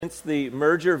It's the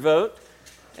merger vote,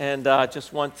 and I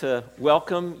just want to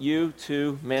welcome you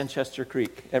to Manchester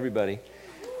Creek, everybody.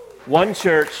 One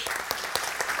church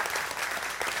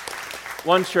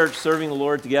serving the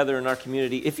Lord together in our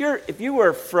community. If you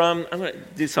were from, I'm going to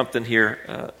do something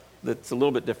here that's a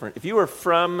little bit different. If you were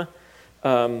from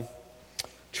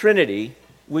Trinity,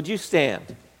 would you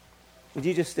stand? Would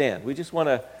you just stand? We just want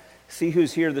to see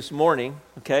who's here this morning.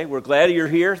 Okay, we're glad you're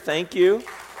here. Thank you.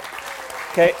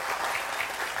 Okay.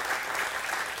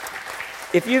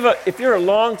 If you're a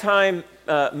longtime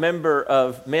member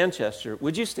of Manchester,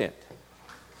 would you stand?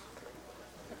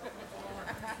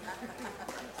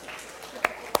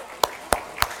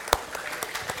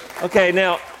 Okay,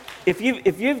 now if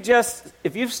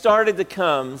you've started to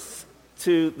come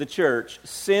to the church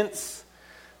since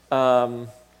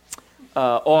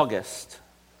August,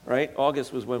 right?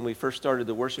 August was when we first started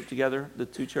to worship together, the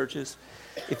two churches.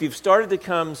 If you've started to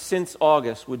come since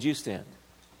August, would you stand?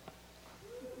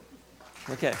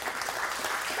 Okay.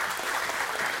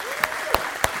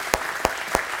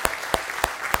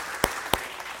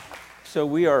 So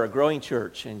we are a growing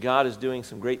church, and God is doing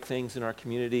some great things in our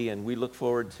community, and we look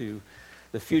forward to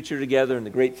the future together and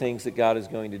the great things that God is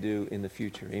going to do in the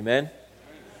future. Amen?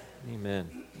 Amen.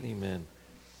 Amen.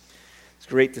 It's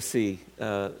great to see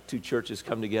two churches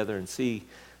come together and see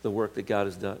the work that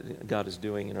God is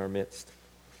doing in our midst.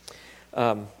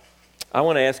 I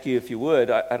want to ask you, if you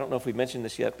would, I don't know if we mentioned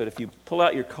this yet, but if you pull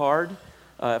out your card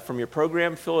from your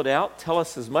program, fill it out. Tell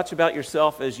us as much about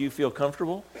yourself as you feel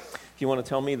comfortable. If you want to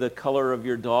tell me the color of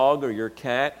your dog or your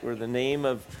cat or the name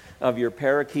of your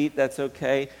parakeet, that's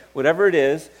okay. Whatever it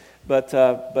is, but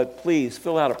please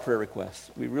fill out a prayer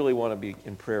request. We really want to be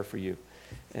in prayer for you,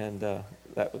 and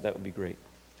that would be great.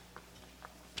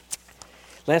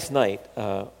 Last night,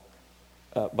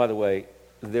 by the way,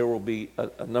 there will be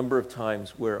a number of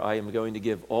times where I am going to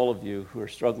give all of you who are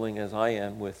struggling as I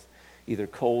am with either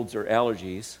colds or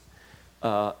allergies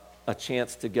a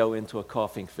chance to go into a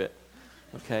coughing fit,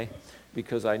 okay?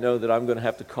 Because I know that I'm going to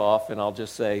have to cough, and I'll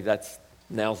just say,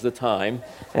 now's the time,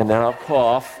 and then I'll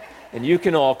cough, and you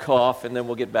can all cough, and then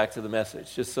we'll get back to the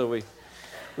message, just so we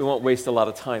won't waste a lot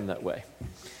of time that way.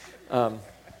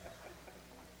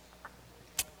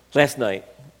 Last night,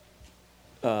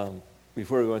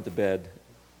 before we went to bed,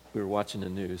 we were watching the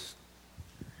news,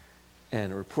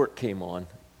 and a report came on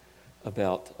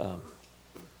about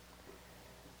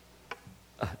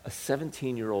a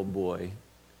 17-year-old boy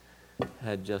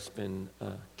had just been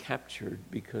captured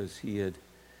because he had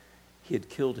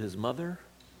killed his mother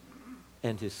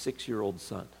and his 6-year-old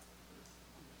son.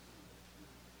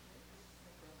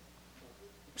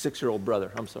 6-year-old brother,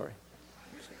 I'm sorry.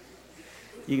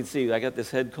 You can see I got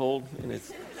this head cold, and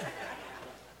it's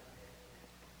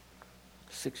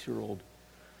 6-year-old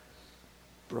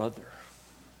brother.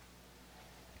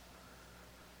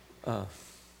 There's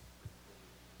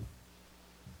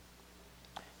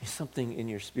something in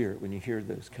your spirit when you hear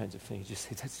those kinds of things. You say,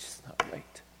 that's just not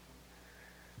right.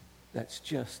 That's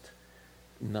just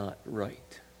not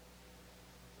right.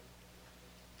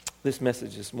 This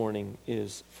message this morning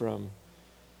is from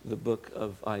the book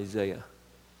of Isaiah.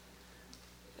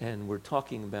 And we're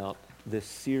talking about this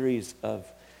series of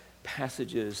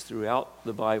passages throughout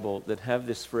the Bible that have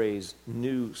this phrase,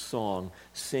 new song,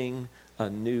 sing a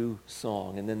new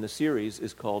song. And then the series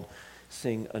is called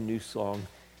Sing a New Song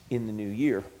in the New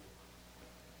Year.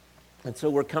 And so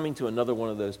we're coming to another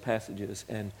one of those passages.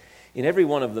 And in every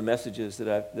one of the messages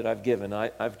that I've given,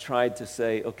 I've tried to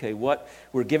say, okay,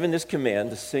 we're given this command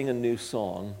to sing a new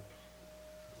song.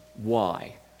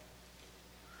 Why?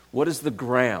 What is the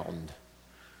ground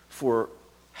for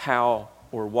how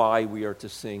or why we are to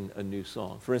sing a new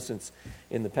song? For instance,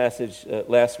 in the passage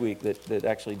last week that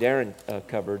actually Darren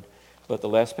covered, but the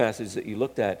last passage that you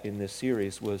looked at in this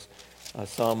series was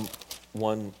Psalm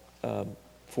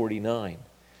 149.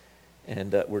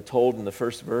 And we're told in the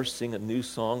first verse, sing a new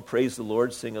song, praise the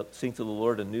Lord, sing to the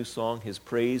Lord a new song, his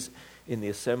praise in the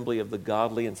assembly of the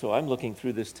godly. And so I'm looking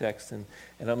through this text, and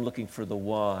I'm looking for the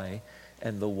why,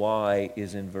 and the why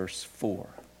is in verse 4.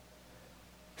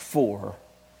 For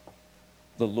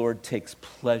the Lord takes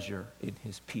pleasure in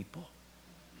his people.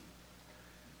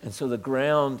 And so the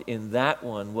ground in that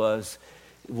one was,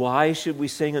 why should we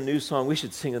sing a new song? We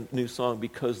should sing a new song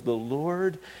because the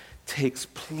Lord takes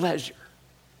pleasure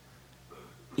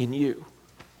in you,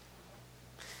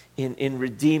 in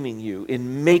redeeming you,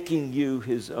 in making you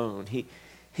his own.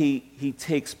 He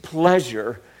takes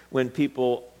pleasure when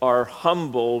people are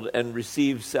humbled and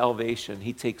receive salvation.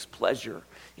 He takes pleasure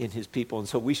in his people. And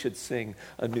so we should sing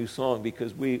a new song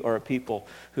because we are a people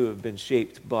who have been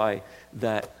shaped by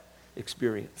that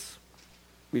experience.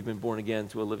 We've been born again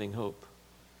to a living hope.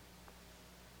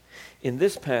 In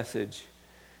this passage,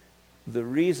 the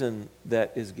reason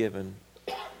that is given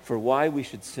for why we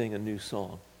should sing a new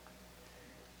song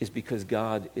is because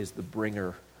God is the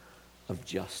bringer of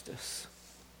justice.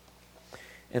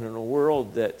 And in a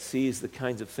world that sees the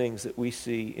kinds of things that we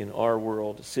see in our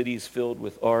world, cities filled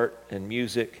with art and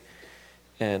music,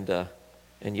 and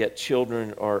yet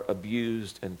children are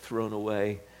abused and thrown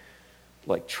away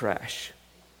like trash.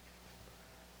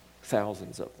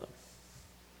 Thousands of them.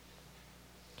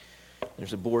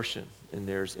 There's abortion, and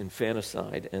there's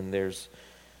infanticide, and there's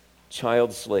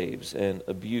child slaves, and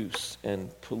abuse, and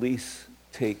police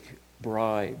take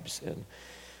bribes, and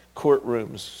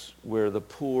courtrooms where the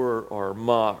poor are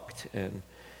mocked, and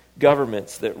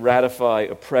governments that ratify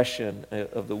oppression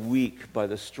of the weak by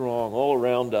the strong all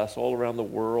around us, all around the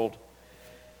world.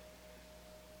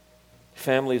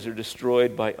 Families are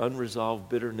destroyed by unresolved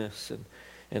bitterness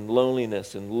and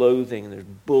loneliness and loathing. There's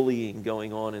bullying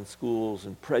going on in schools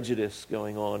and prejudice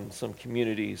going on in some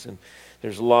communities. And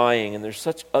there's lying and there's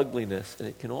such ugliness. And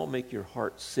it can all make your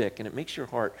heart sick. And it makes your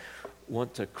heart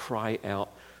want to cry out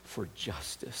for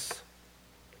justice.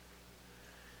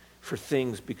 For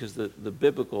things, because the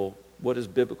biblical, what is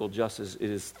biblical justice? It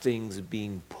is things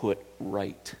being put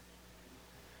right.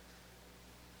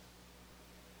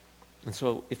 And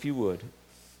so, if you would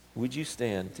you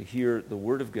stand to hear the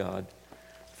word of God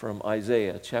from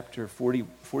Isaiah chapter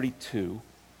 42.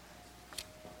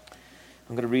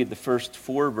 I'm going to read the first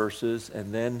 4 verses,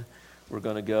 and then we're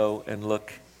going to go and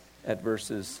look at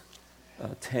verses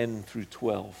 10 through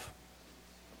 12.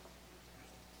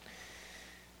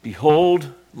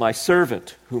 Behold, my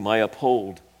servant, whom I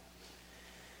uphold,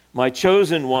 my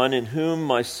chosen one, in whom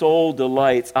my soul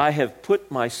delights. I have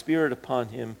put my spirit upon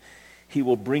him. He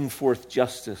will bring forth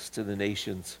justice to the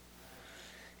nations.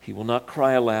 He will not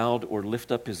cry aloud or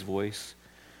lift up his voice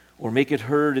or make it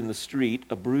heard in the street.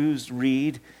 A bruised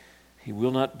reed he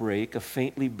will not break, a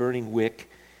faintly burning wick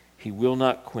he will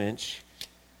not quench.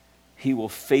 He will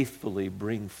faithfully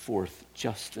bring forth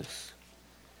justice.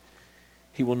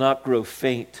 He will not grow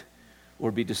faint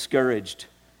or be discouraged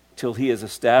till he has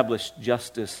established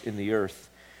justice in the earth,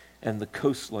 and the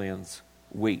coastlands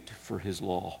wait for his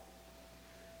law.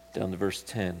 Down to verse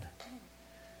 10.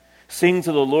 Sing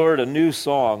to the Lord a new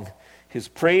song, his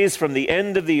praise from the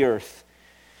end of the earth.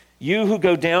 You who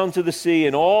go down to the sea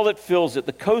and all that fills it,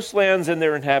 the coastlands and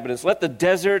their inhabitants. Let the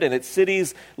desert and its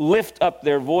cities lift up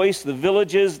their voice, the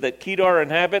villages that Kedar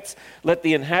inhabits. Let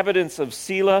the inhabitants of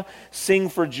Selah sing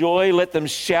for joy. Let them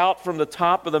shout from the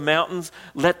top of the mountains.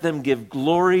 Let them give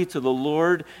glory to the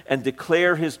Lord and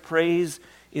declare his praise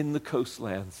in the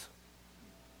coastlands.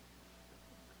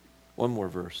 One more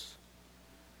verse.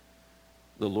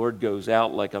 The Lord goes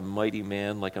out like a mighty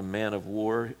man, like a man of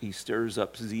war. He stirs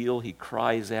up zeal. He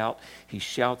cries out. He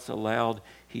shouts aloud.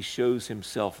 He shows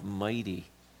himself mighty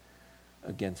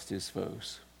against his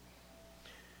foes.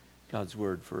 God's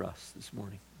word for us this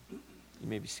morning. You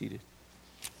may be seated.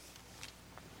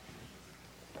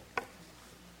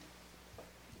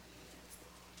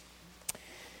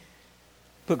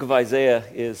 Book of Isaiah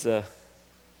is it's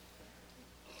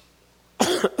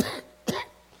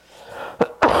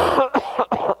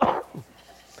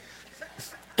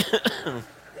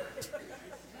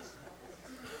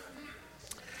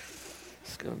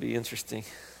going to be interesting.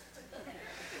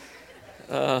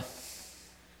 I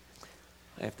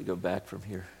have to go back from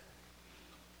here.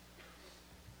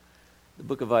 The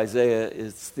book of Isaiah,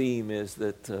 its theme is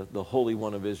that the Holy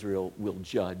One of Israel will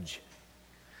judge.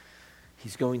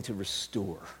 He's going to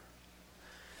restore.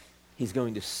 He's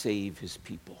going to save his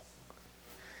people.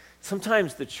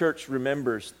 Sometimes the church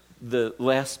remembers the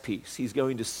last piece. He's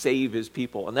going to save his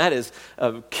people. And that is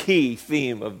a key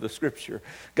theme of the scripture.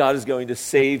 God is going to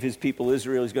save his people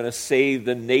Israel. He's going to save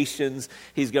the nations.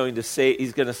 He's going to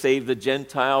save the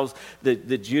Gentiles.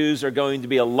 The Jews are going to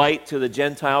be a light to the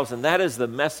Gentiles. And that is the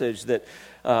message that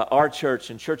our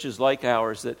church and churches like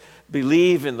ours that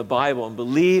believe in the Bible and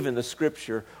believe in the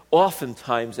scripture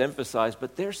oftentimes emphasize.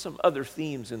 But there's some other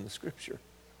themes in the scripture.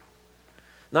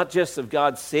 Not just of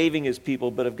God saving his people,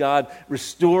 but of God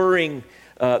restoring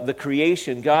the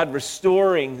creation, God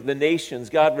restoring the nations,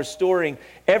 God restoring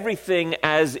everything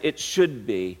as it should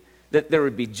be, that there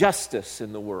would be justice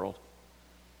in the world.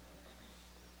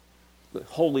 The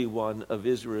Holy One of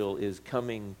Israel is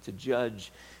coming to judge,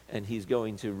 and he's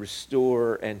going to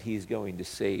restore, and he's going to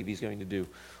save. He's going to do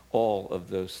all of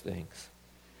those things.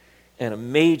 And a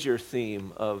major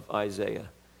theme of Isaiah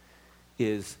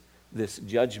is this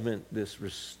judgment, this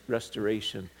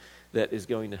restoration that is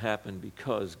going to happen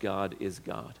because God is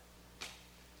God.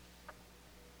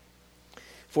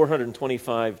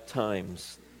 425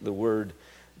 times the word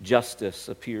justice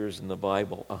appears in the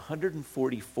Bible,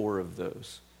 144 of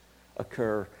those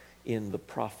occur in the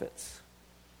prophets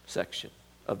section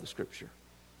of the Scripture.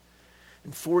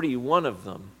 And 41 of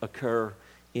them occur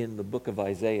in the book of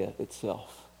Isaiah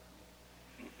itself.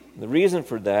 And the reason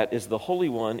for that is the Holy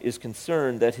One is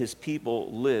concerned that his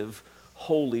people live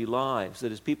holy lives,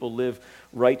 that his people live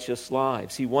righteous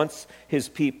lives. He wants his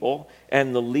people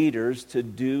and the leaders to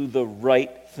do the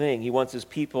right thing. He wants his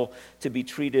people to be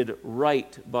treated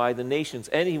right by the nations.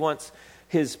 And he wants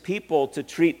his people to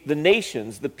treat the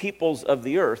nations, the peoples of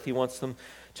the earth, he wants them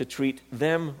to treat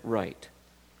them right.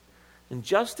 And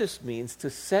justice means to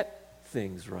set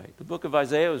things right. The book of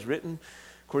Isaiah was written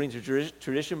according to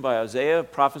tradition by Isaiah,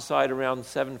 prophesied around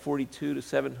 742 to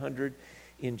 700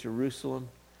 in Jerusalem.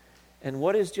 And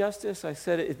what is justice? I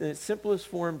said it in its simplest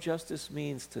form, justice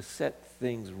means to set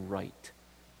things right.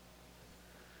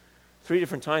 3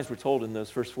 different times we're told in those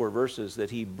first 4 verses that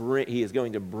he is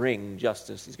going to bring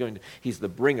justice. He's the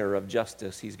bringer of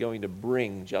justice. He's going to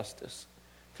bring justice.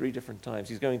 3 different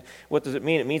times. What does it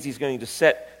mean? It means he's going to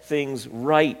set things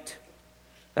right.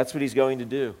 That's what he's going to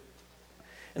do.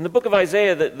 In the book of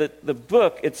Isaiah, the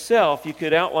book itself, you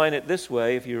could outline it this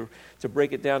way, if you were to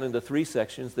break it down into 3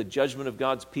 sections: the judgment of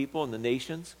God's people and the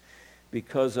nations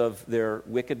because of their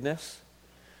wickedness.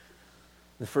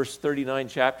 The first 39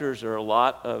 chapters are a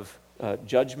lot of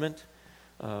judgment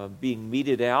being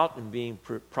meted out and being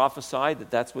prophesied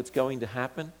that that's what's going to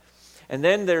happen. And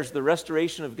then there's the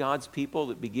restoration of God's people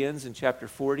that begins in chapter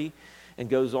 40 and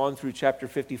goes on through chapter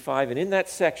 55. And in that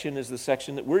section is the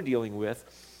section that we're dealing with,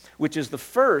 which is the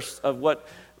first of what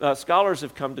scholars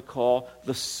have come to call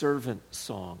the servant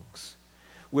songs,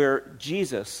 where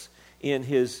Jesus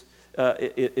is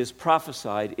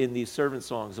prophesied in these servant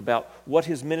songs about what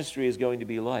his ministry is going to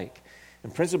be like.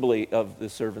 And principally of the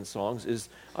servant songs is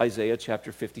Isaiah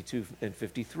chapter 52 and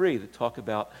 53 that talk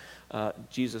about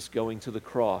Jesus going to the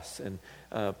cross and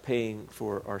paying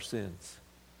for our sins.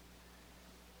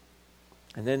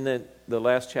 And then the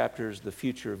last chapter is the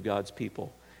future of God's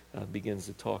people. Begins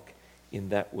to talk in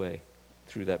that way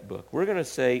through that book. We're going to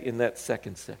say in that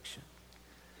second section,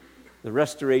 the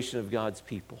restoration of God's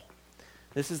people.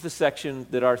 This is the section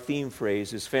that our theme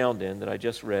phrase is found in that I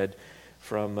just read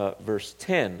from verse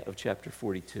 10 of chapter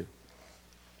 42.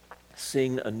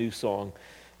 Sing a new song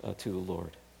to the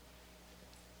Lord.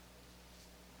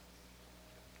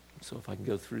 So if I can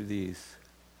go through these,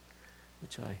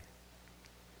 which I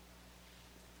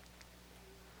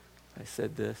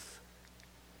said this.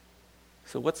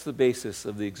 So what's the basis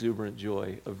of the exuberant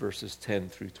joy of verses 10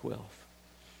 through 12?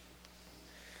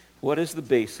 What is the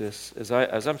basis? As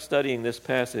I'm studying this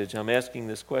passage, I'm asking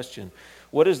this question.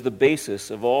 What is the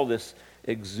basis of all this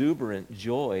exuberant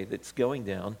joy that's going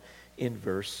down in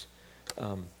verse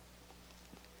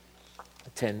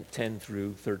 10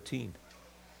 through 13?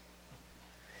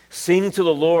 Sing to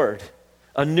the Lord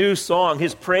a new song,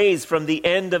 his praise from the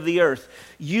end of the earth.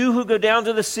 You who go down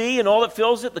to the sea and all that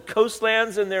fills it, the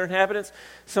coastlands and their inhabitants.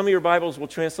 Some of your Bibles will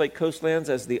translate coastlands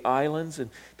as the islands, and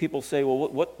people say, well,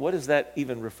 what is that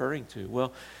even referring to?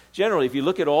 Well, generally, if you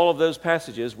look at all of those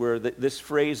passages where this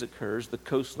phrase occurs, the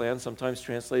coastlands, sometimes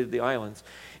translated the islands,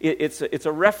 it's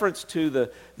a reference to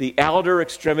the outer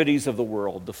extremities of the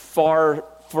world, the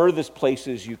furthest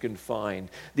places you can find,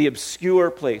 the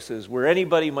obscure places where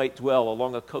anybody might dwell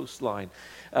along a coastline.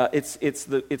 It's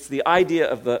the idea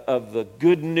of the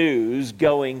good news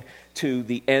going to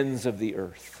the ends of the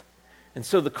earth. And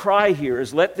so the cry here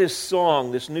is, let this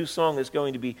song, this new song that's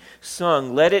going to be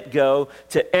sung, let it go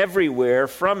to everywhere,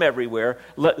 from everywhere.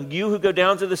 Let you who go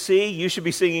down to the sea, you should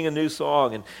be singing a new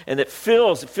song. And it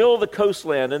fill the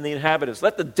coastland and the inhabitants.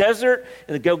 Let the desert,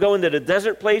 and go into the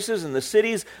desert places, and the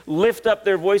cities lift up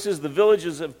their voices. The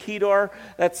villages of Kedar,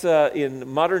 that's in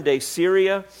modern-day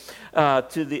Syria.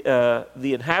 To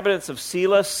the inhabitants of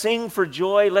Selah, sing for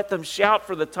joy. Let them shout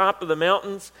for the top of the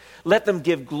mountains. Let them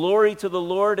give glory to the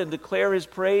Lord and declare his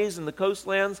praise in the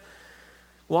coastlands.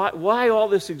 Why all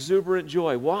this exuberant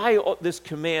joy? Why this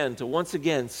command to once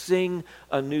again sing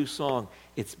a new song?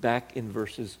 It's back in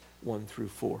verses 1 through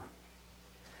 4.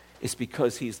 It's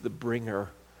because he's the bringer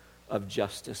of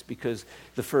justice, because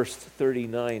the first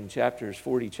 39 chapters,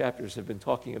 40 chapters have been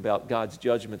talking about God's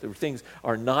judgment. Things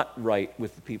are not right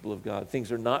with the people of God.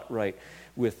 Things are not right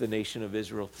with the nation of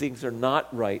Israel. Things are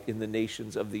not right in the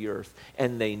nations of the earth,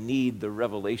 and they need the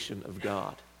revelation of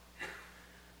God.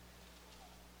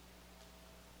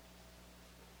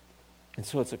 And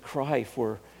so it's a cry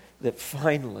for that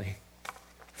finally,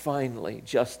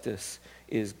 justice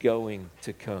is going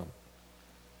to come.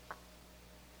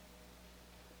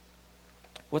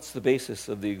 What's the basis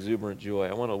of the exuberant joy?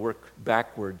 I want to work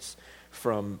backwards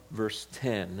from verse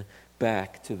 10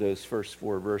 back to those first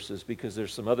 4 verses, because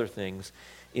there's some other things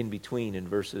in between in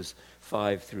verses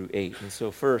 5 through 8. And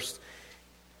so first,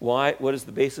 what is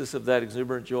the basis of that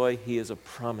exuberant joy? He is a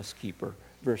promise keeper,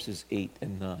 verses 8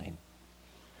 and 9.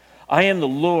 I am the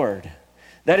Lord,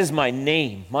 that is my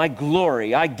name, my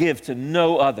glory I give to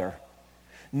no other,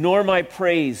 nor my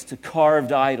praise to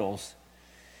carved idols.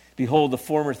 Behold, the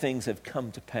former things have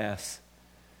come to pass,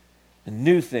 and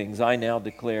new things I now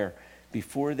declare.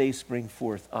 Before they spring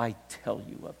forth, I tell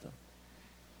you of them.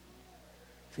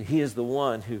 So he is the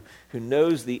one who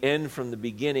knows the end from the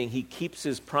beginning. He keeps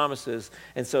his promises.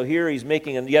 And so here he's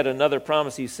making yet another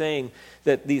promise. He's saying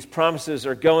that these promises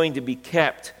are going to be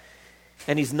kept.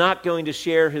 And he's not going to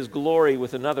share his glory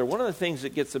with another. One of the things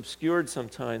that gets obscured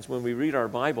sometimes when we read our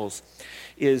Bibles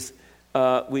is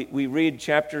we read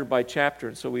chapter by chapter.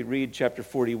 And so we read chapter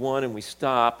 41 and we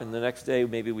stop. And the next day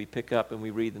maybe we pick up and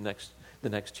we read the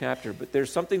next chapter. But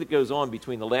there's something that goes on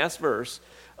between the last verse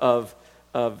of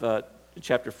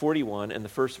chapter 41 and the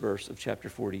first verse of chapter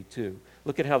 42.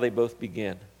 Look at how they both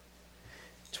begin.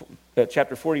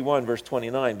 Chapter 41, verse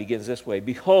 29 begins this way.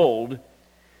 Behold,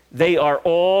 they are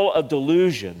all a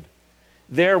delusion.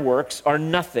 Their works are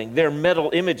nothing. Their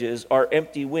metal images are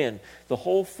empty wind. The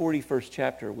whole 41st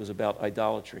chapter was about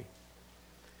idolatry.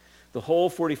 The whole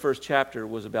 41st chapter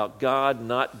was about God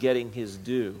not getting his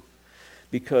due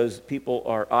because people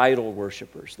are idol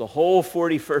worshipers. The whole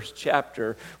 41st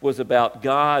chapter was about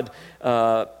God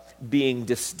being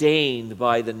disdained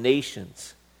by the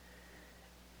nations.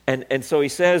 And so he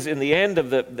says in the end of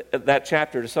that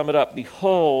chapter, to sum it up,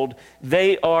 behold,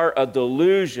 they are a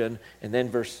delusion. And then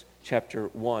chapter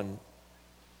 1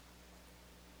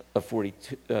 of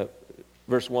 42,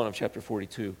 verse 1 of chapter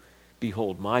 42,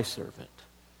 behold my servant,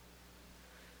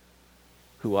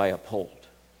 who I uphold.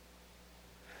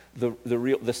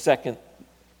 The second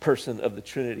person of the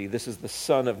Trinity. This is the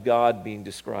Son of God being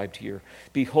described here.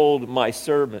 Behold my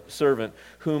servant,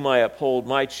 whom I uphold,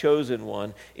 my chosen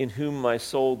one, in whom my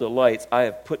soul delights. I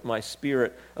have put my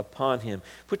spirit upon him.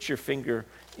 Put your finger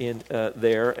in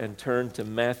there and turn to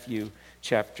Matthew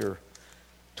chapter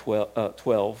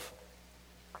 12.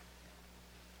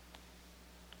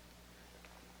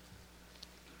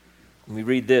 And we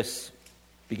read this,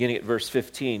 beginning at verse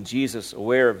 15. Jesus,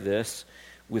 aware of this,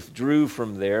 withdrew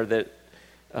from there, that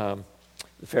the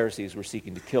Pharisees were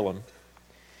seeking to kill him.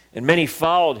 And many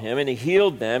followed him, and he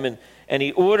healed them, and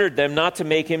he ordered them not to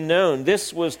make him known.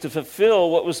 This was to fulfill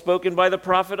what was spoken by the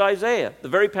prophet Isaiah, the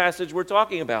very passage we're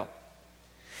talking about.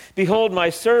 Behold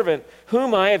my servant,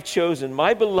 whom I have chosen,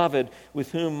 my beloved,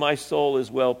 with whom my soul is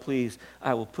well pleased.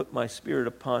 I will put my spirit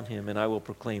upon him, and I will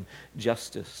proclaim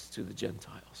justice to the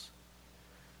Gentiles.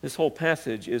 This whole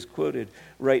passage is quoted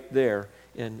right there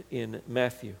in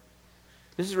Matthew.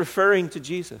 This is referring to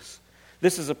Jesus.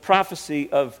 This is a prophecy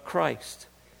of Christ.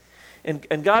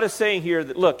 And God is saying here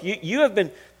that, look, you have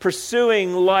been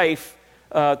pursuing life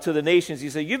to the nations. He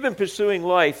said, you've been pursuing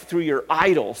life through your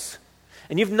idols.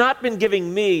 And you've not been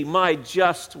giving me my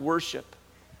just worship.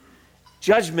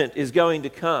 Judgment is going to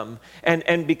come.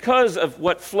 And because of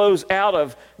what flows out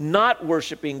of not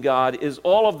worshiping God is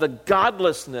all of the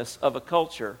godlessness of a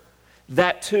culture,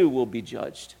 that too will be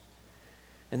judged.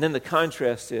 And then the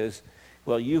contrast is,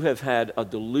 well, you have had a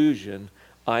delusion.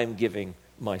 I'm giving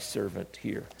my servant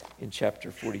here in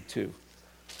chapter 42,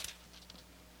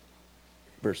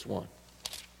 verse 1.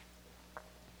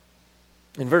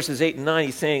 In verses 8 and 9,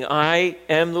 he's saying, I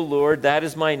am the Lord, that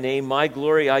is my name, my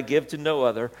glory I give to no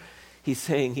other. He's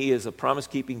saying he is a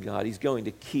promise-keeping God. He's going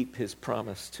to keep his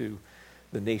promise to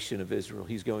the nation of Israel.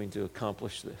 He's going to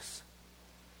accomplish this.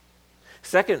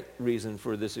 Second reason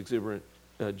for this exuberant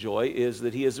joy is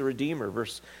that he is a redeemer.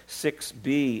 Verse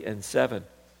 6b and 7.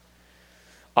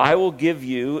 I will give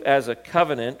you as a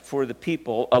covenant for the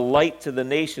people, a light to the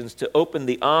nations, to open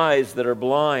the eyes that are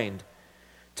blind,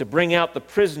 to bring out the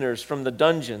prisoners from the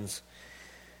dungeons,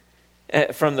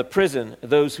 from the prison,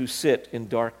 those who sit in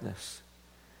darkness.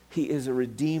 He is a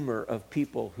redeemer of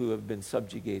people who have been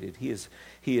subjugated.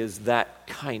 He is that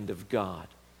kind of God.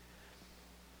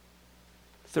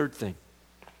 Third thing,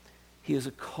 he is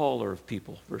a caller of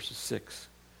people, verses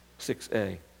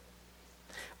 6a.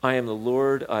 I am the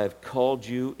Lord, I have called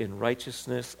you in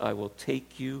righteousness. I will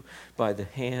take you by the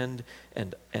hand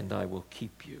and I will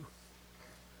keep you.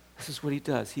 This is what he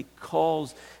does. He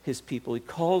calls his people. He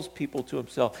calls people to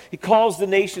himself. He calls the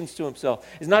nations to himself.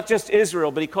 It's not just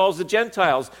Israel, but he calls the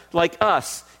Gentiles like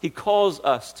us. He calls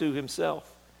us to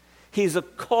himself. He's a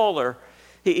caller.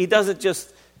 He doesn't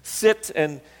just sit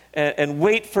and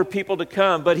wait for people to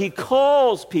come, but he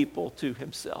calls people to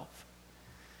himself.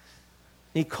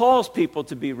 He calls people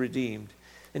to be redeemed.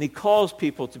 And he calls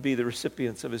people to be the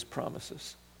recipients of his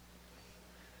promises.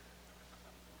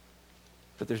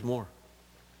 But there's more.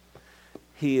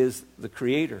 He is the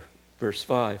creator. Verse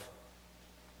 5.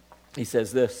 He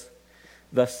says this,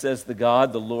 "Thus says the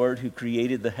God, the Lord, who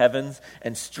created the heavens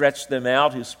and stretched them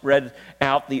out, who spread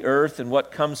out the earth and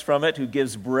what comes from it, who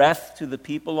gives breath to the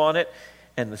people on it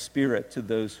and the spirit to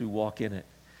those who walk in it."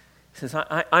 He says,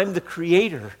 I'm the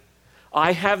creator.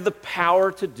 I have the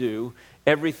power to do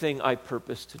everything I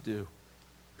purpose to do.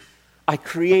 I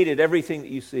created everything that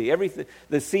you see, everything,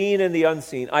 the seen and the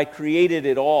unseen. I created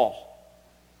it all.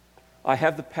 I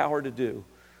have the power to do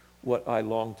what I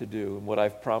long to do and what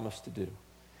I've promised to do.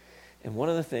 And one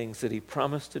of the things that he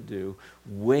promised to do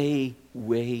way,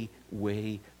 way,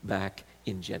 way back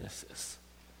in Genesis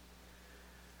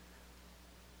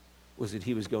was that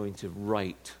he was going to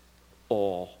right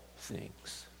all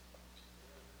things.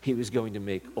 He was going to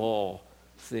make all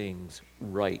things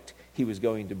right. He was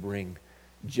going to bring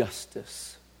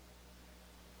justice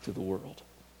to the world.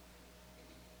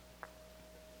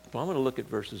 But I'm going to look at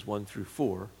verses 1 through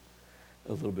 4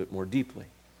 a little bit more deeply.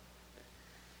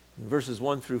 In verses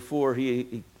 1 through 4,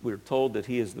 we're told that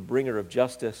he is the bringer of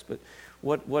justice, but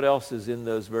what else is in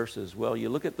those verses? Well, you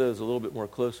look at those a little bit more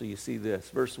closely, you see this.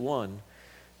 Verse 1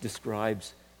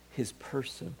 describes his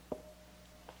person.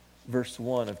 Verse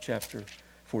 1 of chapter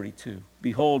 42.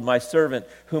 "Behold, my servant,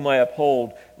 whom I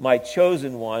uphold, my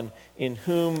chosen one, in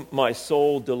whom my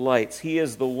soul delights." He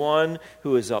is the one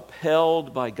who is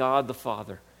upheld by God the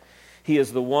Father. He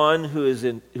is the one who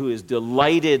is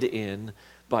delighted in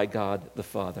by God the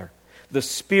Father. The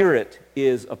Spirit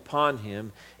is upon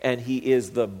him, and he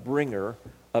is the bringer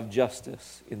of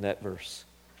justice in that verse.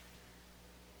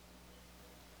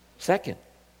 Second,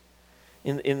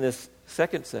 in this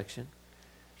second section,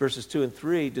 verses 2 and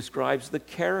 3 describes the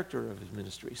character of his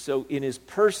ministry. So in his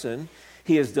person,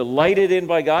 he is delighted in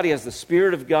by God. He has the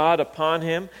Spirit of God upon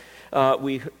him.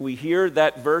 We hear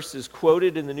that verse is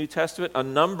quoted in the New Testament a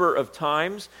number of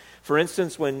times. For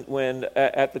instance, when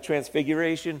at the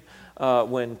Transfiguration,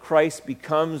 when Christ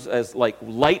becomes as like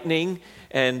lightning,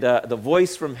 and the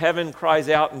voice from heaven cries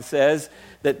out and says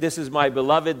that this is my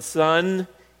beloved Son,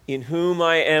 in whom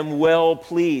I am well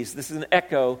pleased. This is an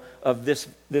echo of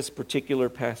this particular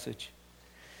passage.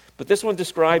 But this one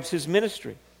describes his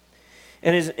ministry.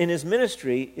 And in his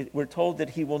ministry, we're told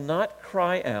that he will not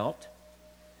cry out.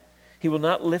 He will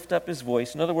not lift up his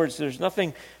voice. In other words, there's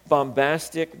nothing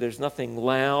bombastic, there's nothing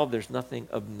loud, there's nothing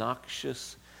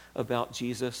obnoxious about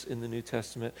Jesus in the New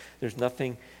Testament. There's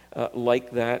nothing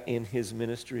like that in his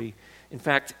ministry. In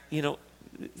fact,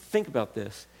 think about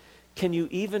this. Can you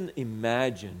even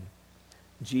imagine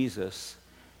Jesus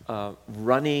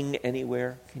running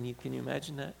anywhere? Can you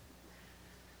imagine that?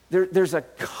 There's a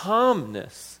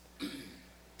calmness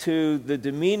to the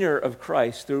demeanor of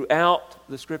Christ throughout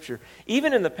the Scripture.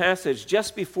 Even in the passage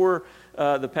just before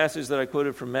the passage that I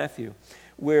quoted from Matthew,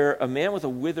 where a man with a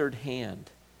withered hand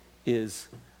is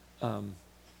healed.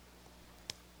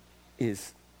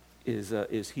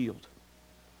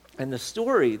 And the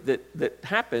story that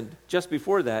happened just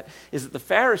before that is that the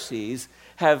Pharisees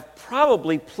have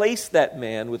probably placed that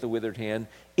man with a withered hand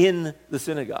in the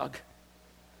synagogue.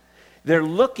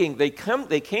 They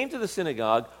came to the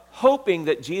synagogue hoping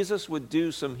that Jesus would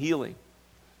do some healing.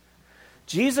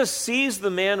 Jesus sees the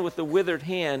man with the withered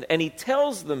hand, and he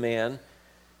tells the man,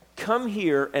 "Come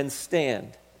here and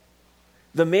stand."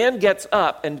 The man gets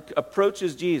up and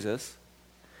approaches Jesus,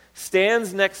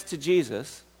 stands next to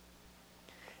Jesus,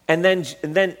 and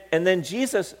then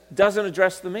Jesus doesn't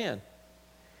address the man.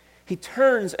 He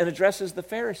turns and addresses the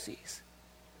Pharisees.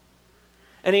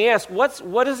 And he asks,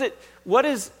 what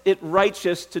is it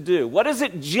righteous to do? What is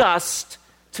it just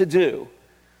to do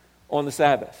on the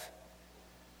Sabbath?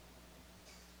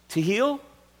 To heal?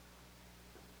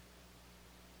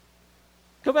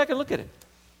 Go back and look at it.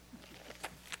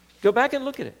 Go back and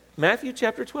look at it. Matthew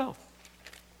chapter 12.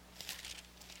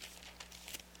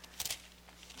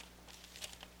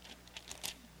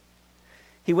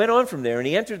 He went on from there, and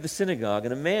he entered the synagogue,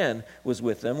 and a man was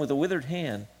with them with a withered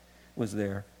hand was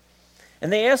there.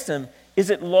 And they asked him, "Is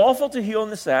it lawful to heal on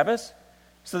the Sabbath?"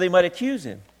 So they might accuse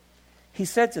him. He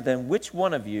said to them, "Which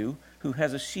one of you who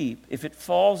has a sheep, if it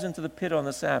falls into the pit on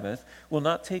the Sabbath, will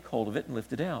not take hold of it and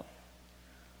lift it out?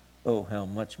 Oh, how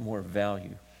much more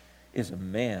value is a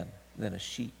man than a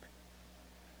sheep.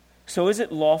 So is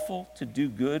it lawful to do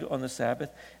good on the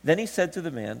Sabbath?" Then he said to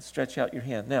the man, "Stretch out your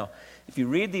hand." Now, if you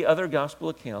read the other gospel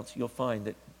accounts, you'll find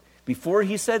that before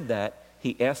he said that,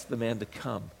 he asked the man to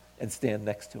come and stand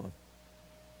next to him.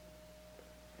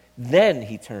 Then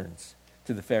he turns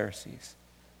to the Pharisees.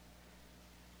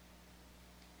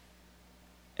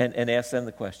 and asked them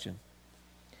the question.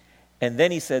 And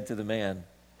then he said to the man,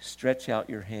 "Stretch out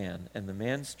your hand." And the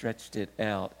man stretched it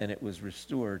out, and it was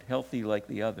restored, healthy like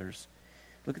the others.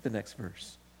 Look at the next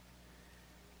verse.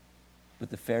 But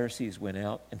the Pharisees went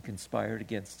out and conspired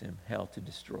against him, how to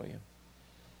destroy him.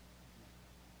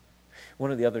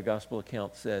 One of the other gospel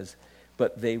accounts says,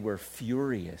 but they were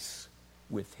furious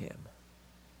with him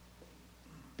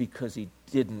because he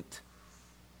didn't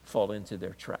fall into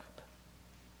their trap.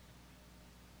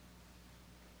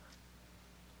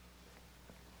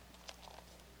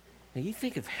 Now you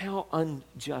think of how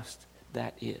unjust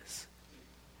that is.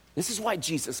 This is why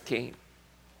Jesus came.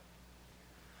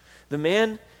 The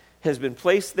man has been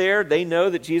placed there. They know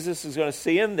that Jesus is going to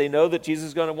see him. They know that Jesus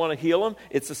is going to want to heal him.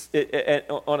 It's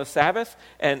on a Sabbath.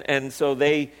 And so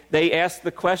they ask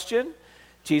the question.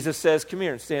 Jesus says, "Come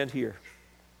here and stand here."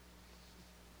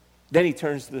 Then he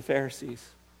turns to the Pharisees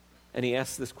and he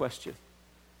asks this question.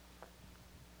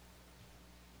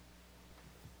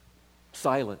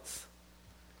 Silence.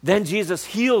 Then Jesus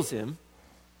heals him,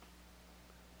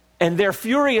 and they're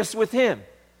furious with him.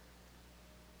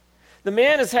 The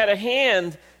man has had a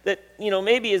hand that,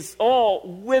 maybe is all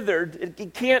withered. He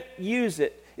can't use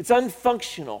it. It's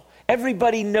unfunctional.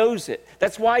 Everybody knows it.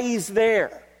 That's why he's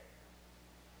there.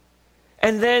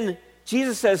 And then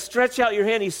Jesus says, "Stretch out your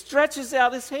hand." He stretches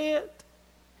out his hand,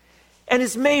 and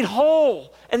it's made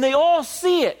whole, and they all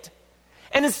see it.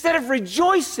 And instead of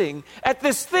rejoicing at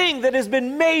this thing that has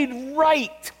been made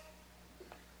right,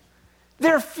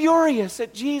 they're furious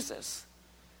at Jesus.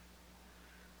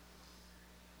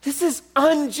 This is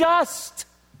unjust.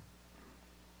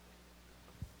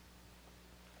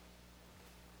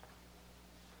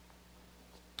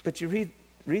 But you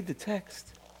read the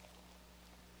text.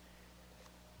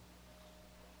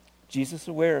 Jesus,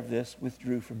 aware of this,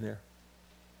 withdrew from there.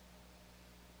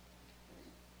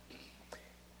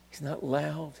 He's not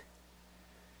loud.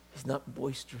 He's not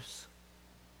boisterous.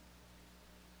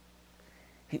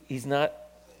 He's not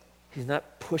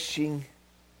pushing.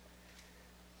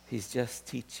 He's just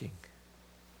teaching.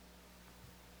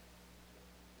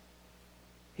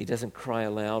 He doesn't cry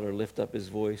aloud or lift up his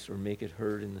voice or make it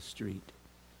heard in the street.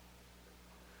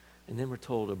 And then we're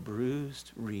told a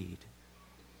bruised reed.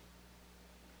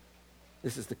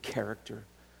 This is the character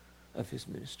of his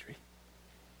ministry.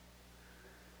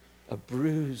 A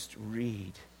bruised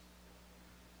reed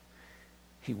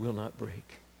he will not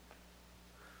break.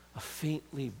 A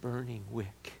faintly burning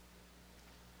wick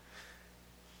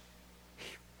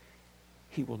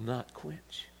he will not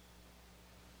quench.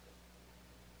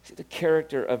 See, the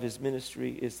character of his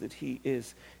ministry is that he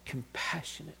is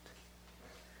compassionate.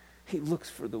 He looks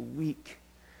for the weak.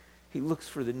 He looks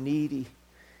for the needy.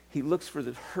 He looks for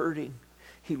the hurting.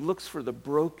 He looks for the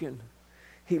broken.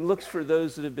 He looks for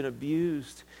those that have been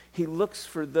abused. He looks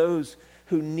for those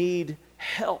who need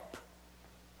help.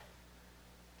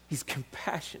 He's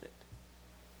compassionate.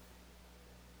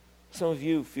 Some of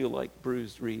you feel like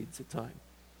bruised reeds at times.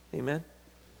 Amen?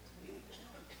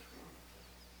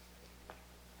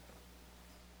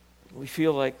 We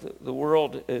feel like the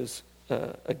world is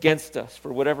against us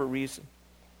for whatever reason.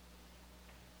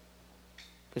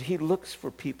 But he looks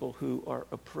for people who are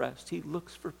oppressed. He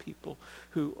looks for people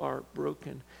who are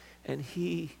broken. And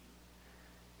he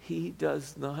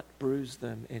does not bruise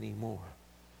them anymore.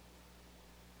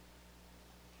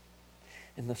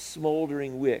 And the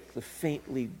smoldering wick, the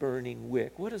faintly burning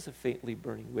wick. What is a faintly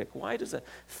burning wick? Why does a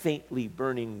faintly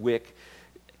burning wick,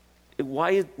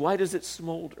 why does it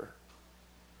smolder?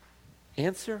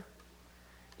 Answer,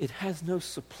 it has no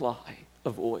supply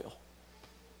of oil.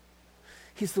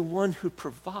 He's the one who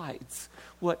provides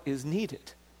what is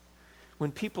needed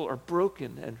when people are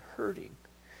broken and hurting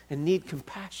and need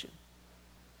compassion.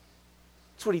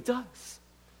 That's what he does.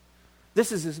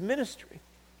 This is his ministry.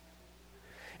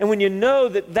 And when you know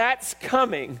that that's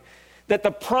coming, that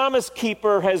the promise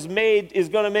keeper is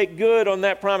going to make good on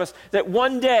that promise, that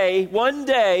one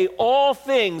day, all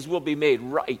things will be made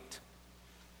right,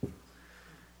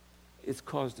 it's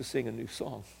cause to sing a new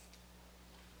song.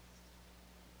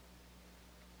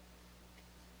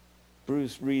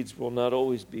 Bruised reeds will not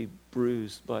always be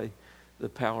bruised by the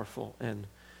powerful, and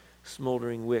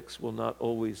smoldering wicks will not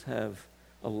always have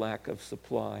a lack of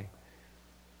supply.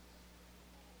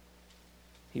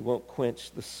 He won't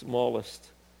quench the smallest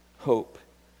hope,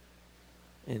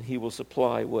 and he will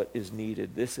supply what is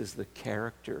needed. This is the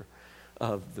character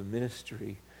of the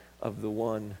ministry of the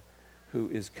one who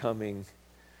is coming,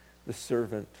 the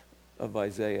servant of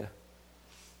Isaiah.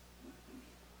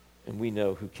 And we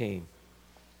know who came.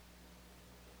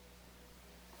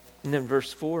 And then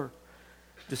verse 4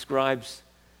 describes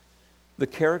the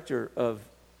character of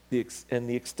and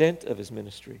the extent of his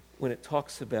ministry when it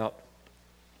talks about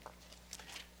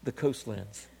the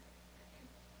coastlands.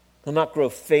 He'll not grow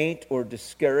faint or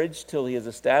discouraged till he has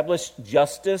established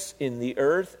justice in the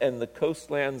earth, and the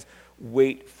coastlands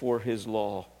wait for his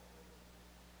law.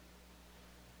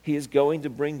 He is going to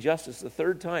bring justice. The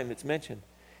third time it's mentioned.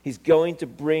 He's going to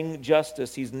bring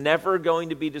justice. He's never going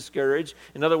to be discouraged.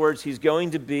 In other words, he's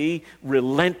going to be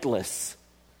relentless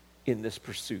in this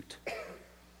pursuit.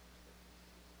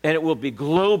 And it will be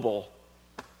global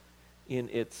in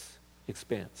its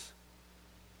expanse.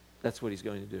 That's what he's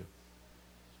going to do.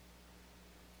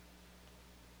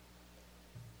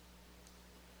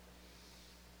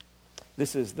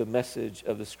 This is the message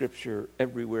of the Scripture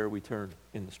everywhere we turn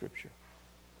in the Scripture.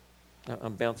 Now,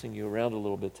 I'm bouncing you around a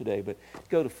little bit today, but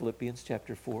go to Philippians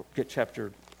chapter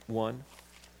 1.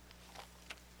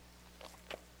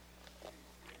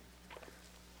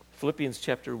 Philippians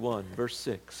chapter 1, verse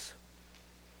 6.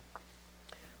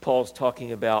 Paul's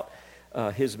talking about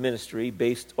his ministry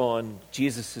based on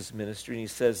Jesus' ministry, and he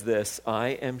says this, I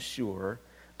am sure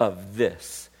of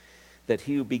this, that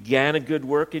he who began a good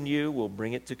work in you will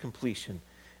bring it to completion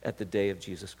at the day of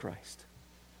Jesus Christ.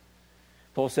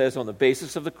 Paul says on the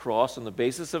basis of the cross, on the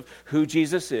basis of who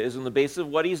Jesus is, on the basis of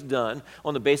what he's done,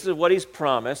 on the basis of what he's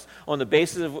promised, on the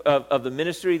basis of the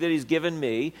ministry that he's given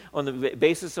me, on the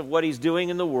basis of what he's doing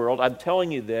in the world, I'm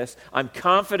telling you this, I'm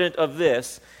confident of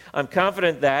this, I'm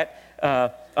confident that,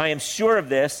 I am sure of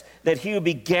this, that he who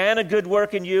began a good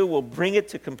work in you will bring it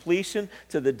to completion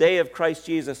to the day of Christ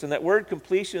Jesus. And that word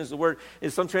completion is the word,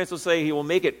 is some translations say he will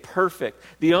make it perfect.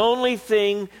 The only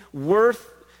thing worth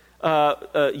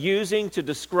using to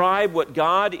describe what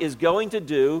God is going to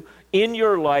do in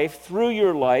your life, through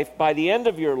your life, by the end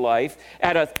of your life,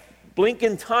 at a blink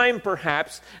in time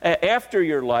perhaps, after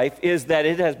your life, is that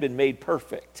it has been made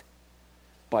perfect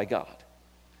by God.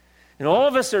 And all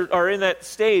of us are in that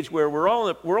stage where we're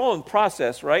all in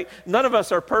process, right? None of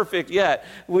us are perfect yet.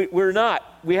 We're not.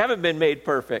 We haven't been made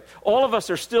perfect. All of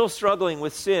us are still struggling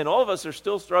with sin. All of us are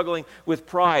still struggling with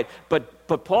pride. But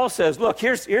Paul says, look,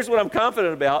 here's what I'm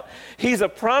confident about. He's a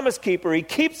promise keeper. He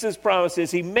keeps his promises.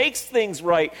 He makes things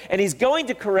right. And he's going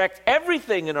to correct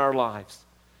everything in our lives.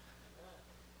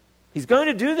 He's going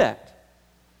to do that.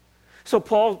 So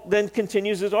Paul then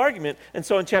continues his argument. And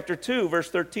so in chapter 2, verse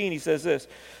 13, he says this.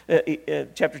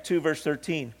 Chapter 2, verse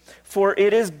 13. For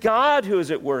it is God who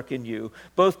is at work in you,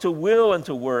 both to will and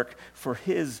to work for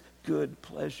his good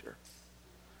pleasure.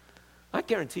 I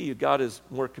guarantee you God is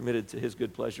more committed to his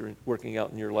good pleasure in working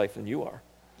out in your life than you are.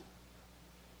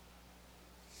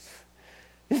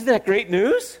 Isn't that great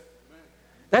news?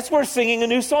 That's worth singing a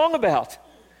new song about,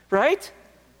 right?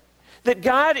 That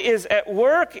God is at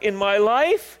work in my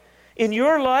life, in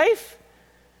your life.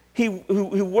 He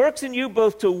who works in you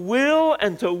both to will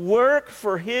and to work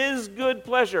for his good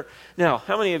pleasure. Now,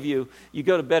 how many of you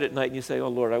go to bed at night and you say, oh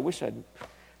Lord,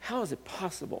 how is it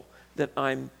possible that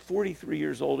I'm 43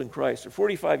 years old in Christ, or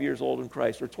 45 years old in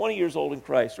Christ, or 20 years old in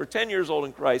Christ, or 10 years old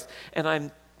in Christ, and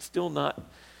I'm still not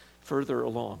further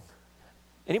along?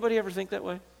 Anybody ever think that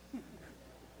way?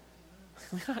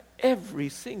 Every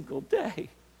single day.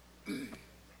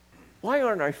 Why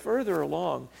aren't I further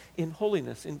along in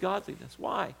holiness, in godliness?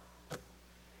 Why?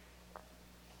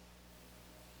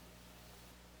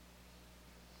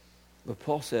 But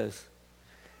Paul says,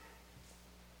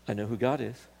 I know who God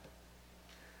is.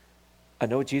 I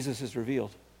know what Jesus has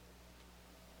revealed.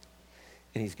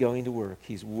 And he's going to work.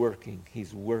 He's working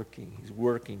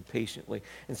patiently.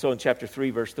 And so in chapter 3,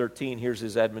 verse 13, here's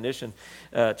his admonition.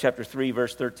 Chapter 3,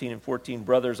 verse 13 and 14,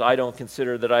 brothers, I don't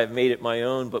consider that I have made it my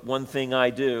own, but one thing I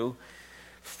do,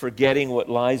 forgetting what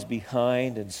lies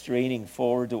behind and straining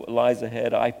forward to what lies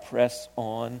ahead, I press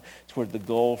on toward the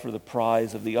goal for the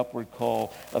prize of the upward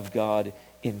call of God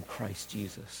in Christ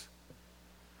Jesus.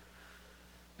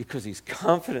 Because he's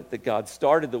confident that God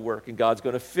started the work and God's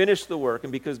going to finish the work.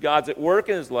 And because God's at work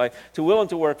in his life, to will and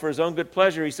to work for his own good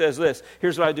pleasure, he says this,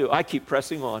 here's what I do. I keep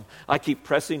pressing on. I keep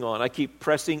pressing on. I keep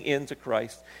pressing into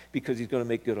Christ because he's going to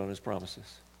make good on his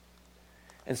promises.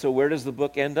 And so where does the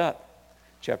book end up?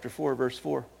 Chapter 4, verse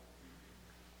 4.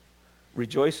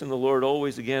 Rejoice in the Lord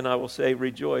always. Again, I will say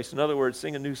rejoice. In other words,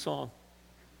 sing a new song.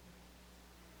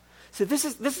 So this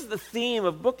is the theme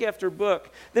of book after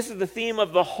book. This is the theme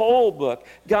of the whole book.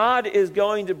 God is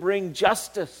going to bring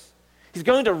justice. He's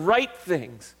going to right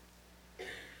things.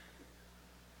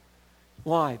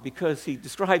 Why? Because he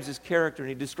describes his character and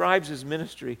he describes his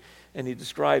ministry and he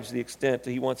describes the extent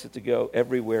that he wants it to go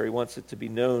everywhere. He wants it to be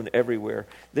known everywhere.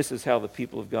 This is how the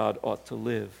people of God ought to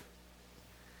live.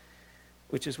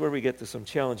 Which is where we get to some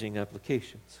challenging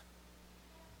applications.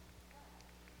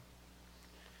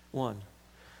 One,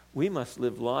 We must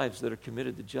live lives that are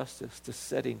committed to justice, to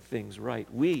setting things right.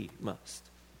 We must.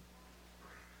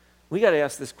 We got to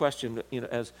ask this question,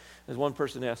 as one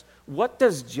person asked, what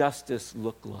does justice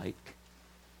look like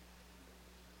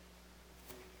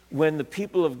when the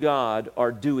people of God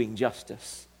are doing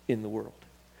justice in the world?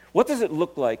 What does it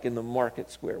look like in the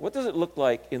market square? What does it look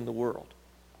like in the world?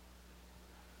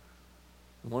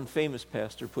 One famous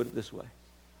pastor put it this way: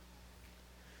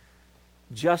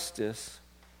 justice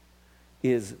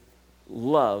is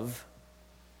love.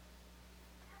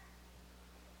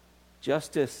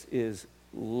 Justice is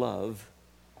love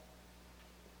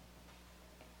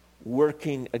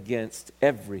working against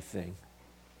everything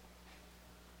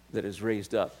that is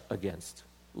raised up against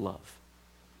love.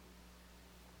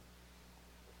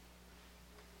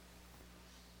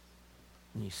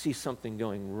 And you see something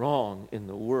going wrong in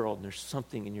the world, and there's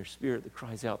something in your spirit that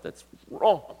cries out, that's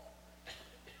wrong.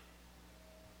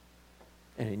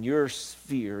 And in your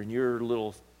sphere, in your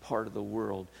little part of the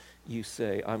world, you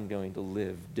say, I'm going to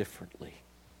live differently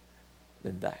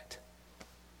than that.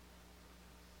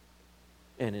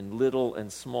 And in little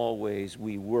and small ways,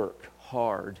 we work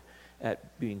hard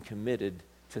at being committed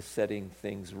to setting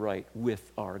things right with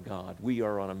our God. We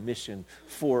are on a mission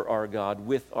for our God,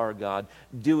 with our God,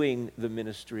 doing the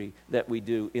ministry that we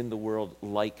do in the world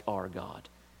like our God,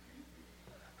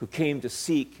 who came to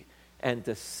seek and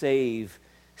to save,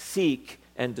 seek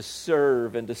and to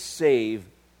serve and to save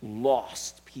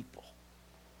lost people.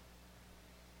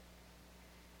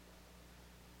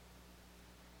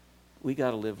 We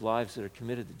got to live lives that are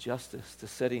committed to justice, to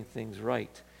setting things right,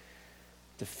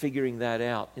 to figuring that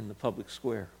out in the public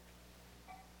square.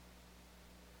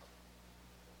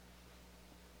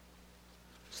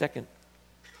 Second,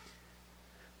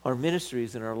 our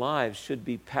ministries and our lives should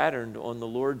be patterned on the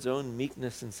Lord's own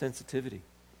meekness and sensitivity.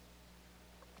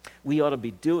 We ought to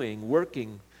be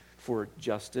working for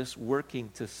justice, working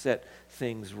to set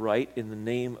things right in the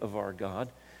name of our God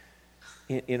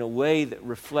in a way that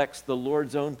reflects the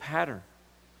Lord's own pattern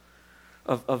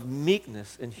of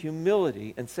meekness and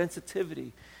humility and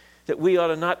sensitivity, that we ought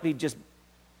to not be just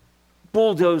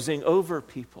bulldozing over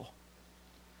people,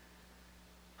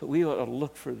 but we ought to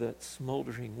look for the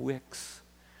smoldering wicks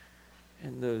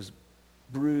and those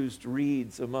bruised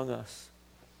reeds among us.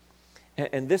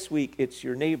 And this week it's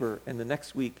your neighbor, and the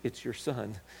next week it's your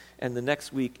son, and the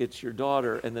next week it's your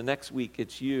daughter, and the next week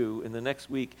it's you, and the next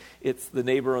week it's the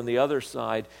neighbor on the other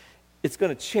side. It's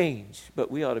going to change,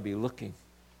 but we ought to be looking.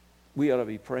 We ought to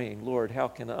be praying, Lord, how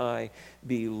can I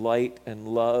be light and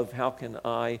love? How can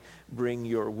I bring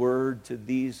your word to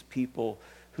these people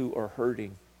who are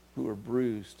hurting, who are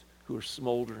bruised, who are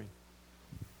smoldering?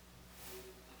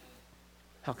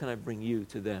 How can I bring you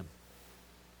to them?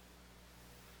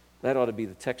 That ought to be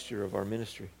the texture of our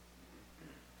ministry.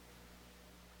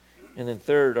 And then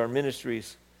third, our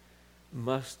ministries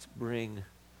must bring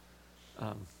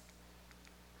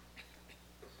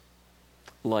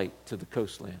light to the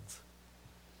coastlands,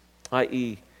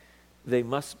 i.e., they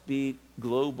must be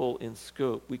global in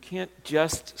scope. We can't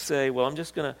just say, well, I'm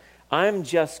just going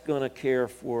to care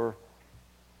for,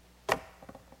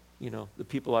 the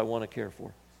people I want to care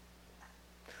for,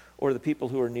 or the people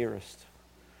who are nearest,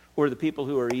 or the people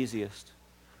who are easiest,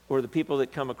 or the people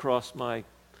that come across my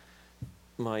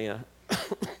there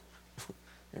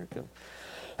it goes.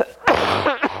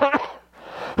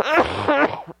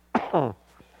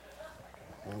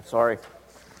 I'm sorry.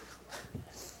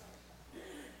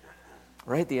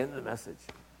 Right at the end of the message.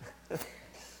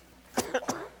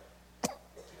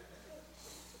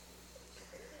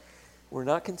 We're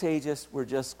not contagious, we're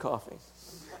just coughing.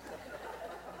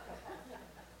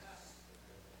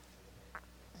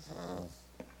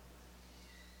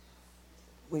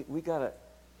 We gotta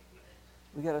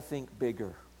think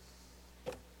bigger.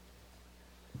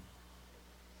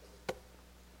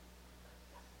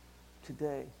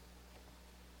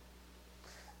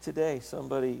 Today,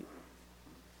 somebody,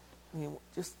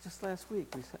 just last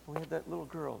week, we had that little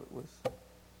girl that was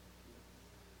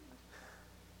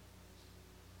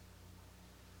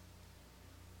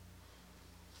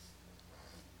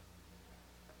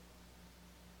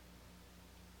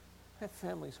that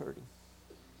family's hurting.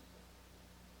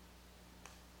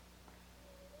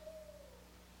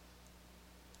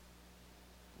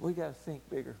 We got to think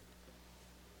bigger.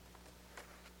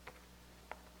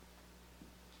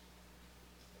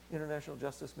 International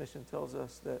Justice Mission tells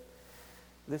us that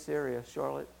this area,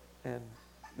 Charlotte, and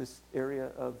this area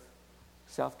of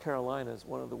South Carolina is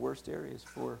one of the worst areas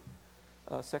for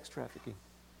sex trafficking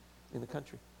in the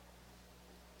country.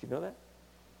 Did you know that?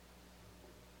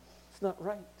 It's not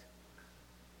right.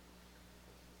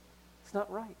 It's not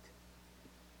right.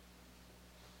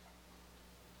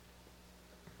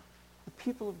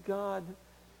 people of God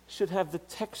should have the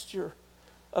texture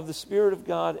of the Spirit of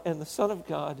God and the Son of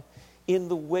God in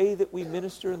the way that we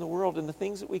minister in the world and the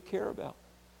things that we care about.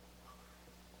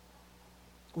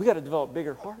 We got to develop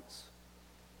bigger hearts.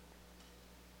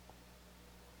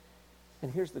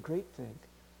 And here's the great thing.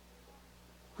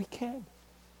 We can.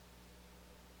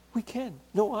 We can.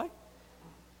 Know why?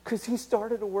 Because He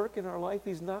started a work in our life.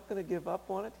 He's not going to give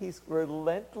up on it. He's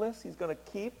relentless. He's going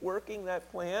to keep working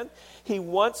that plan. He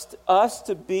wants us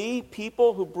to be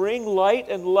people who bring light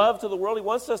and love to the world. He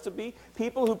wants us to be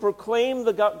people who proclaim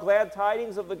the glad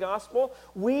tidings of the gospel.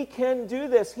 We can do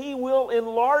this. He will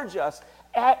enlarge us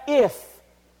if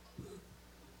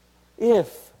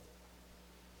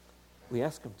we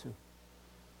ask Him to.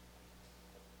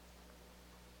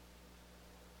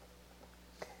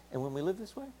 And when we live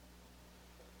this way,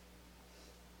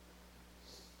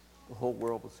 the whole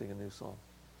world will sing a new song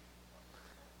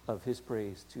of His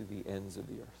praise to the ends of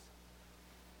the earth.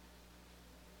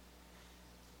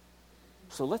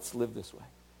 So let's live this way.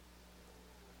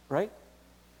 Right?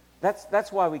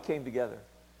 That's why we came together,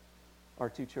 our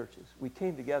two churches. We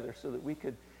came together so that we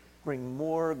could bring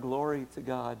more glory to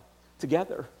God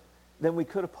together than we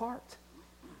could apart.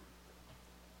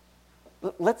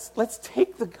 Let's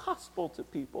take the gospel to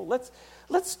people. Let's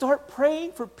start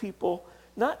praying for people.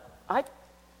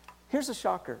 Here's a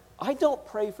shocker. I don't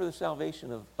pray for the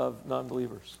salvation of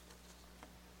non-believers.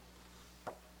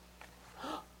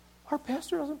 Our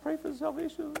pastor doesn't pray for the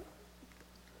salvation.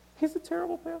 He's a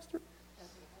terrible pastor.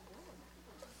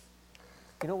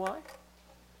 You know why?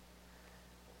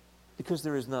 Because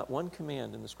there is not one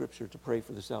command in the Scripture to pray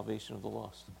for the salvation of the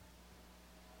lost.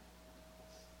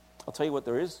 I'll tell you what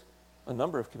there is a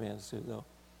number of commands to, though.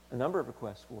 A number of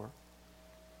requests for.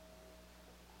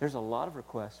 There's a lot of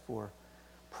requests for.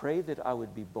 Pray that I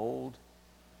would be bold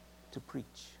to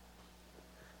preach.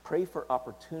 Pray for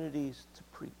opportunities to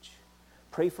preach.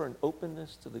 Pray for an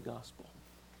openness to the gospel.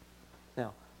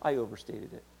 Now, I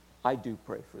overstated it. I do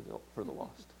pray for the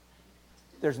lost.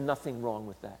 There's nothing wrong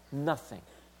with that. Nothing.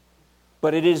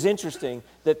 But it is interesting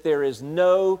that there is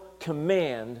no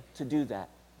command to do that.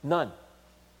 None.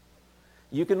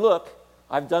 You can look.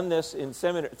 I've done this in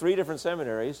 3 different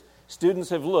seminaries. Students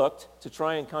have looked to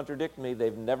try and contradict me.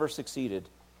 They've never succeeded.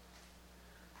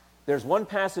 There's one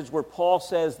passage where Paul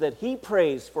says that he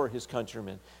prays for his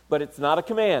countrymen, but it's not a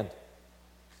command.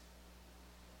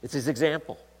 It's his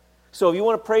example. So if you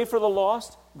want to pray for the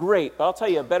lost, great. But I'll tell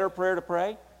you, a better prayer to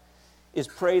pray is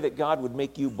pray that God would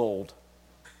make you bold.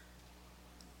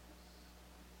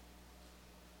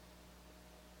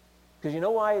 Because you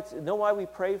know why we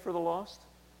pray for the lost?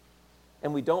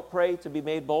 And we don't pray to be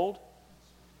made bold?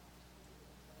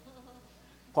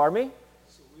 Pardon me?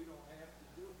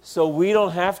 So we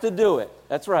don't have to do it.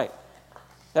 That's right.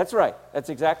 That's right. That's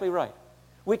exactly right.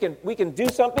 We can do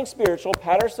something spiritual,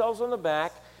 pat ourselves on the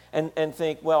back, and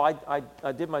think, well,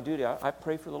 I did my duty. I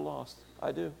pray for the lost.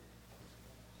 I do.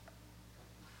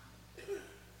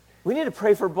 We need to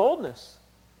pray for boldness.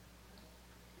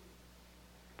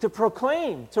 To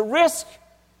proclaim, to risk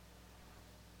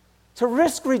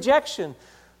rejection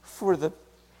for the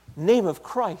name of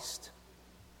Christ.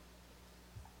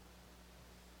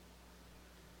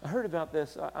 I heard about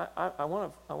this. I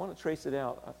want to trace it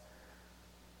out.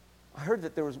 I heard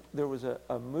that there was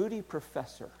a Moody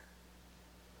professor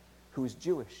who was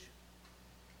Jewish,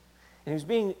 and he was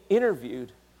being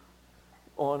interviewed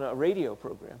on a radio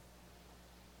program.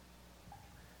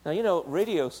 Now, you know,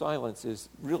 radio silence is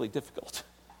really difficult.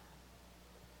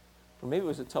 Or maybe it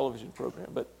was a television program,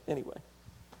 but anyway,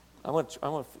 I want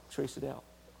to trace it out.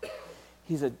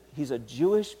 He's a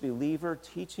Jewish believer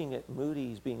teaching at Moody.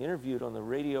 He's being interviewed on the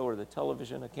radio or the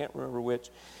television. I can't remember which.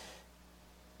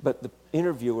 But the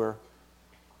interviewer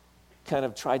kind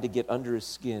of tried to get under his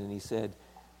skin, and he said,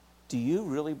 "Do you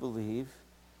really believe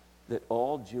that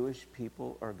all Jewish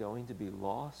people are going to be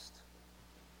lost?"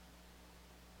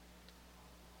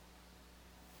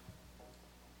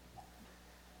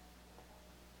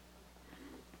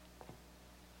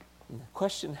 And the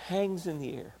question hangs in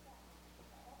the air.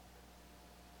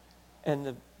 And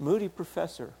the Moody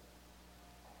professor,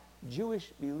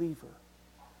 Jewish believer,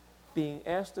 being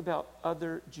asked about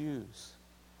other Jews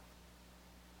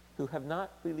who have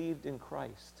not believed in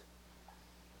Christ.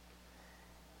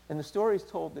 And the story is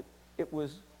told that it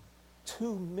was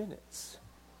 2 minutes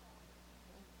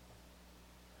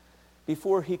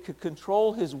before he could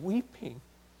control his weeping.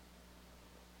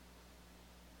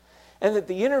 And that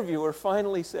the interviewer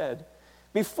finally said,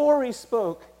 before he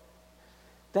spoke,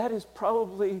 that is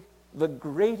probably the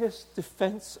greatest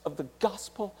defense of the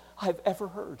gospel I've ever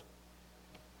heard.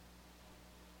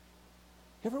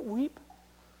 You ever weep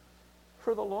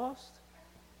for the lost?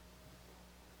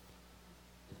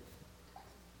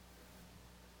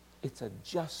 It's a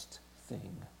just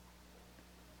thing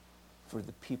for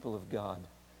the people of God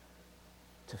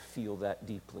to feel that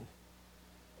deeply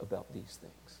about these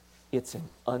things. It's an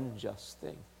unjust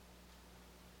thing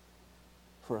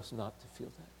for us not to feel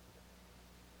that.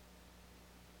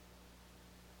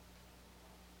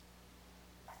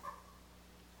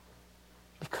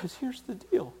 Because here's the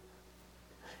deal.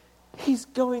 He's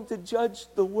going to judge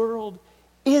the world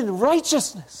in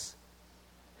righteousness.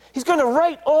 He's going to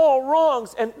right all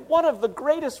wrongs. And one of the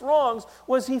greatest wrongs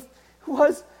was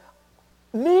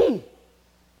me.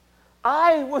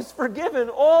 I was forgiven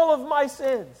all of my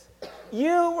sins.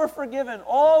 You were forgiven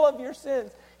all of your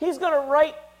sins. He's going to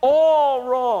right all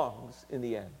wrongs in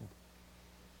the end.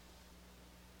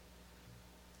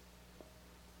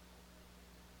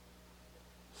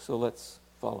 So let's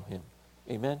follow him.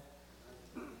 Amen?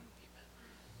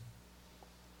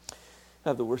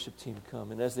 Have the worship team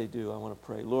come. And as they do, I want to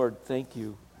pray. Lord, thank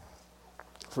you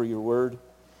for your word.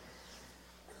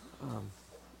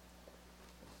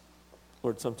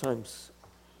 Lord, sometimes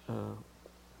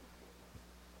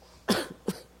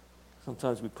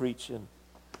we preach and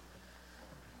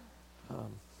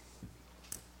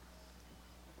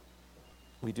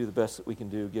we do the best that we can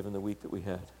do given the week that we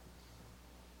had.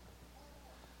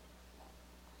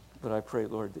 But I pray,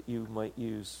 Lord, that you might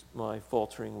use my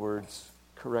faltering words,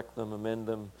 correct them, amend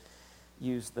them,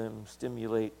 use them,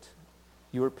 stimulate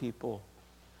your people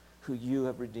who you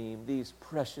have redeemed, these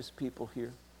precious people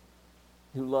here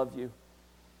who love you.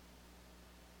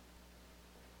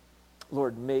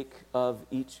 Lord, make of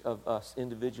each of us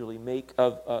individually, make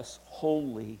of us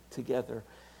wholly together,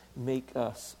 make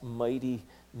us mighty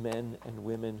men and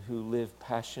women who live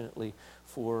passionately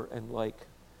for and like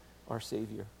our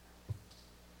Savior.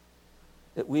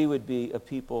 That we would be a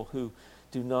people who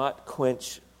do not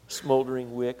quench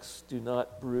smoldering wicks, do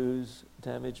not bruise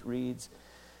damaged reeds.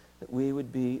 That we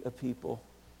would be a people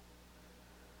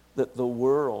that the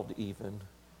world even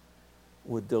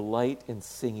would delight in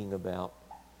singing about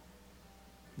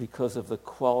because of the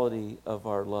quality of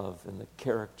our love and the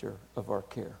character of our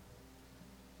care.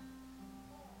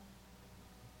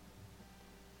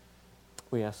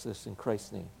 We ask this in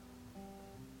Christ's name.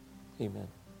 Amen.